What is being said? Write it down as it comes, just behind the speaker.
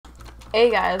Hey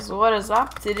guys, what is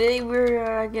up? Today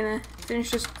we're gonna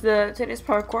finish today's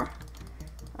parkour.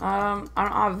 I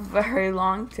don't have very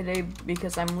long today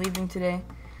because I'm leaving today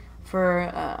for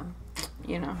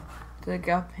to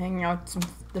go up, hang out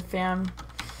with the fam.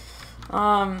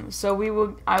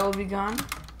 I will be gone.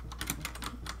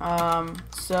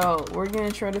 So we're gonna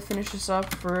try to finish this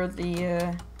up for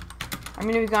the. I'm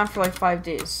gonna be gone for like 5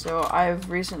 days. So I've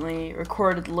recently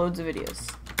recorded loads of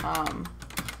videos.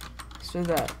 So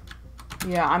that.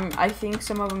 Yeah, I think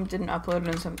some of them didn't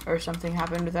upload or something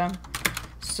happened with them.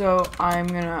 So I'm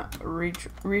gonna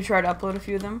retry to upload a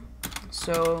few of them.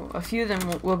 So a few of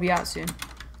them will be out soon,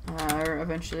 or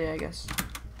eventually, I guess.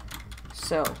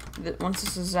 So once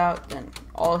this is out, then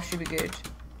all should be good.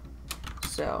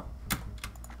 So,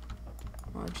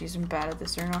 oh geez, I'm bad at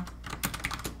this right now.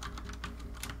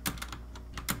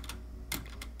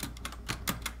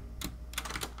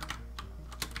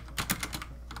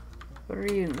 What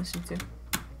are you listening to?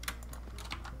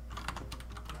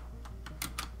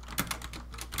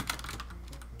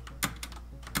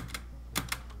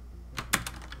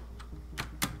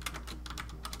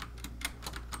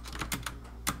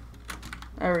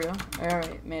 There we go.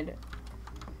 Alright, made it.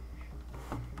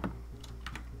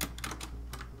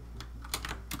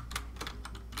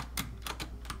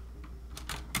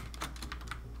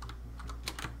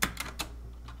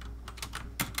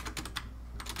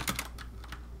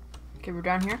 Okay, we're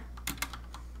down here.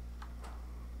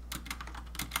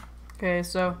 Okay,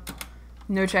 so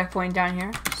no checkpoint down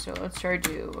here. So let's try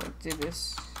to do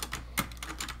this.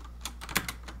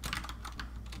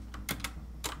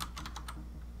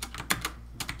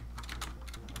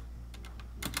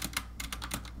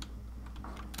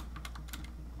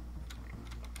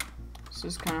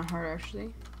 This is kind of hard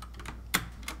actually.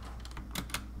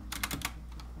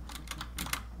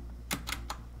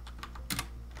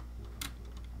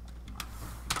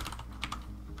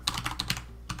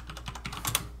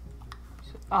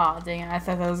 Aw, dang it, I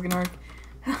thought that was gonna work.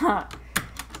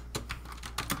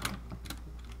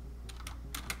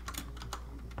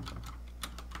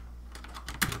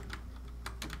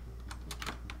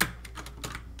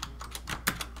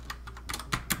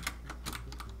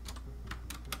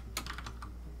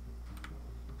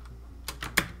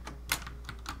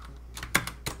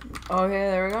 Okay,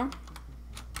 there we go.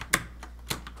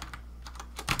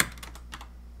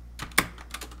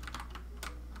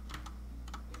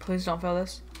 Please don't fail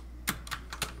this.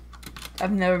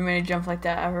 I've never made a jump like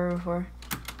that ever before.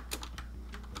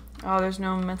 Oh, there's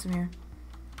no momentum here.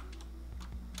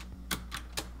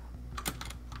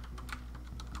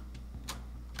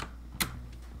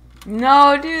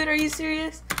 No, dude, are you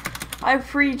serious? I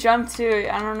pre-jumped too.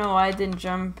 I don't know why I didn't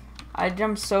jump. I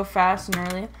jumped so fast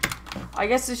and early. I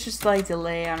guess it's just like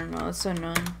delay. I don't know. It's so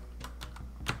annoying.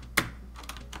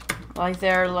 Like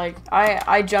there, like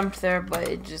I jumped there, but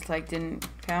it just like didn't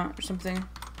count or something.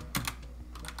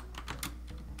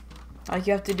 Like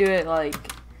you have to do it like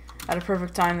at a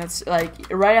perfect time. That's like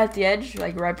right at the edge,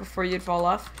 like right before you'd fall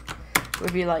off. It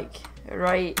would be like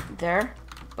right there,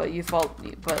 but you fall.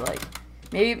 But like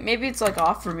maybe it's like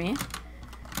off for me,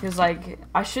 because like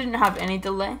I shouldn't have any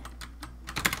delay.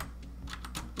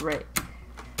 Right.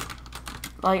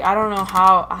 Like I don't know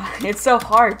how. It's so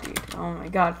hard, dude. Oh my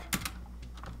god.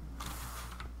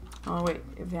 Oh wait,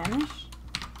 it vanished?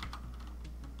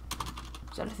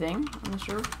 Is that a thing? I'm not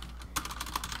sure.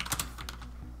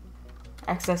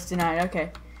 Access denied,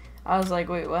 okay. I was like,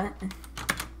 wait, what?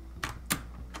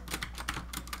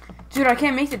 Dude, I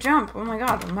can't make the jump. Oh my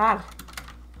god, I'm mad.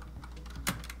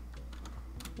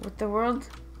 What the world?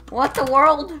 What the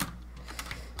world?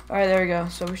 Alright, there we go.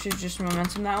 So we should just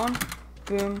momentum that one.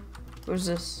 Boom. What is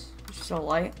this? It's just a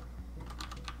light.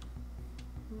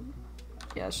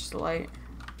 Yeah, it's just a light.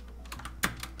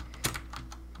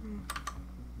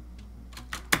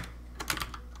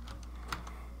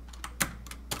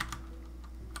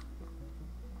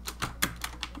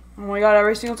 Oh my god,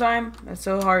 every single time? That's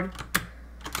so hard.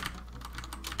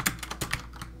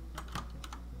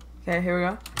 Okay, here we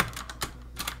go.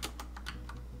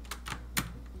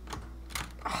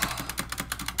 Oh.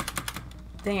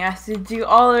 Dang, I have to do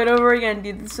all of it over again,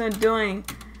 dude. That's what I'm doing.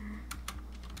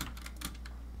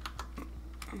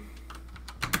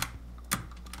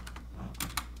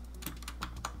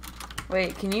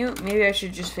 Wait, can you? Maybe I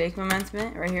should just fake momentum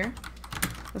it right here.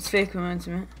 Let's fake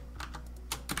momentum it.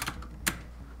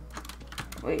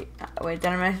 Wait,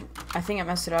 then I think I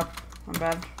messed it up. I'm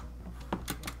bad.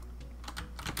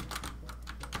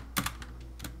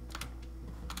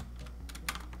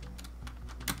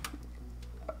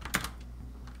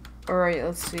 Alright,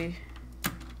 let's see.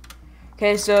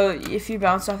 Okay, so if you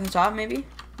bounce off the top, maybe,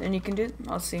 then you can do it.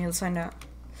 Let's see, let's find out.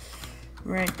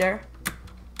 Right there.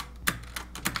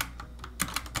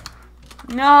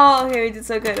 No, okay, we did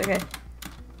so good. Okay,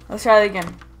 let's try it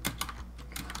again.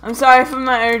 I'm sorry if I'm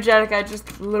not energetic. I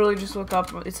just literally just woke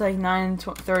up. It's like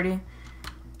 9:30.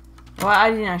 Well, I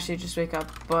didn't actually just wake up,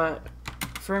 but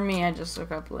for me, I just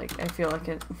woke up. Like I feel like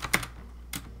it.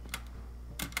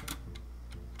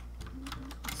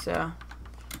 So,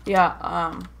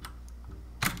 yeah.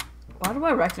 Why do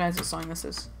I recognize the song this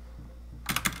is?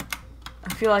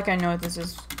 I feel like I know what this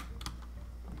is.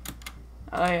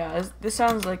 Oh yeah, this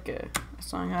sounds like a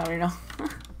song. I don't know.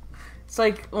 It's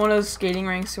like one of those skating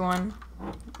rinks one,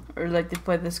 or like they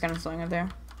play this kind of song up there.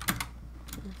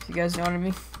 If you guys know what I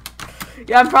mean.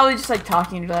 Yeah, I'm probably just like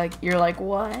talking to like you're like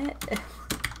what?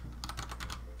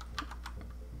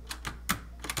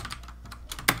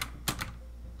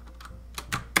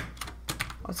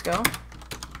 Let's go.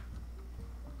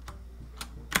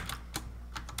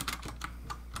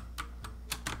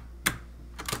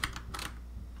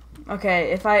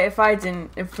 Okay, if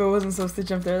it wasn't supposed to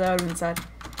jump there, that would have been sad.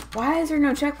 Why is there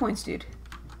no checkpoints, dude?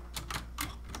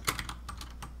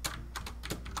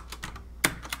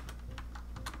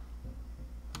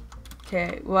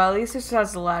 Okay, well at least this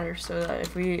has the ladder, so that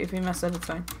if we mess up, it's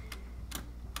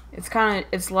fine.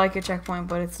 It's like a checkpoint,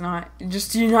 but it's not.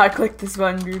 Just do not click this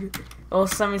button, dude. It'll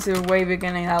send me to the way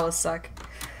beginning. That will suck.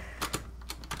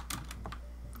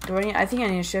 I think I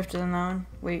need to shift in that one.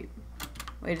 Wait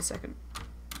a second.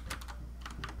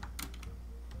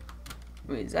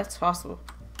 Wait, that's possible.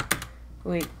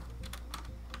 Wait,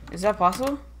 is that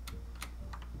possible?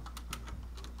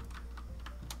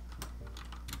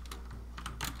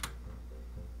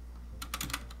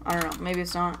 I don't know. Maybe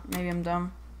it's not. Maybe I'm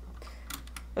dumb.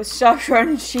 Let's stop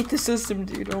trying to cheat the system,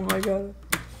 dude. Oh my god.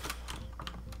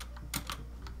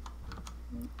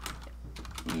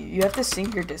 You have to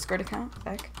sync your Discord account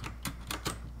back.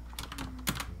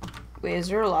 Wait, is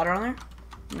there a ladder on there?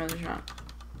 No, there's not.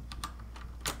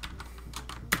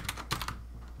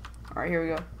 Alright, here we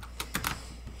go.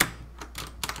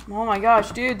 Oh my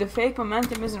gosh, dude, the fake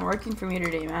momentum isn't working for me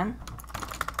today, man.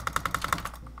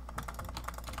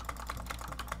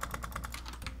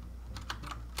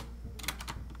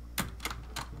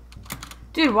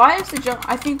 Dude, why is the jump?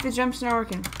 I think the jump's not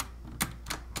working.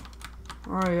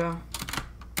 Oh yeah.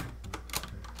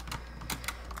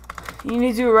 You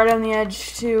need to do it right on the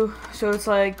edge too, so it's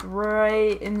like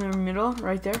right in the middle,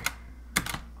 right there.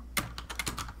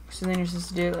 So then you're supposed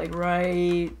to do it like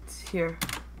right here.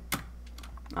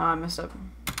 Oh, I messed up.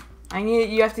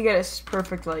 You have to get a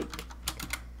perfect like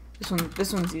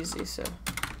this one's easy, so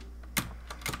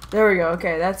there we go.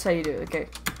 Okay, that's how you do it. Okay.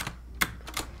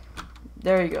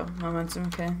 There you go. Momentum.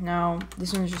 Okay. Now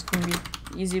this one's just gonna be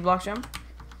easy block jump.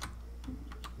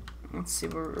 Let's see,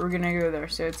 we're gonna go there,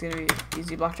 so it's gonna be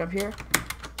easy block jump here.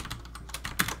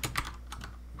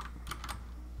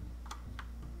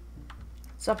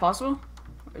 Is that possible?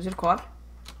 Or is it a quad?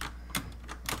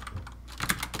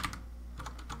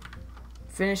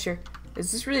 Finisher.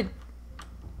 Is this really...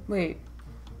 Wait.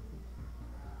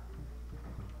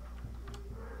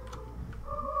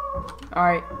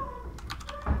 Alright.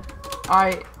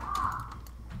 Alright.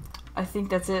 I think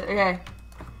that's it. Okay.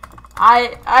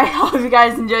 I hope you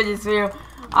guys enjoyed this video.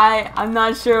 I'm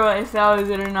not sure if that was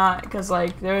it or not, because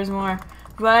like there's more.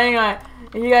 But anyway,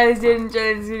 if you guys did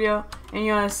enjoy this video and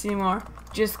you want to see more,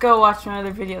 just go watch my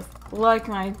other videos. Like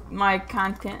my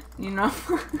content, you know.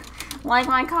 Like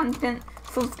my content,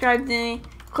 subscribe to me,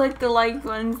 click the like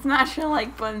button, smash the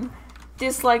like button,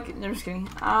 dislike. No, I'm just kidding.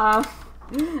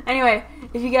 Anyway,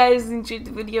 if you guys enjoyed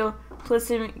the video, please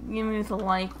give me with a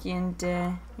like, and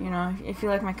you know, if you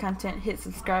like my content, hit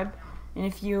subscribe. And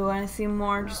if you want to see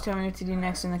more, just tell me what to do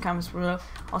next in the comments below.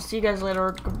 I'll see you guys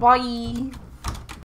later. Goodbye.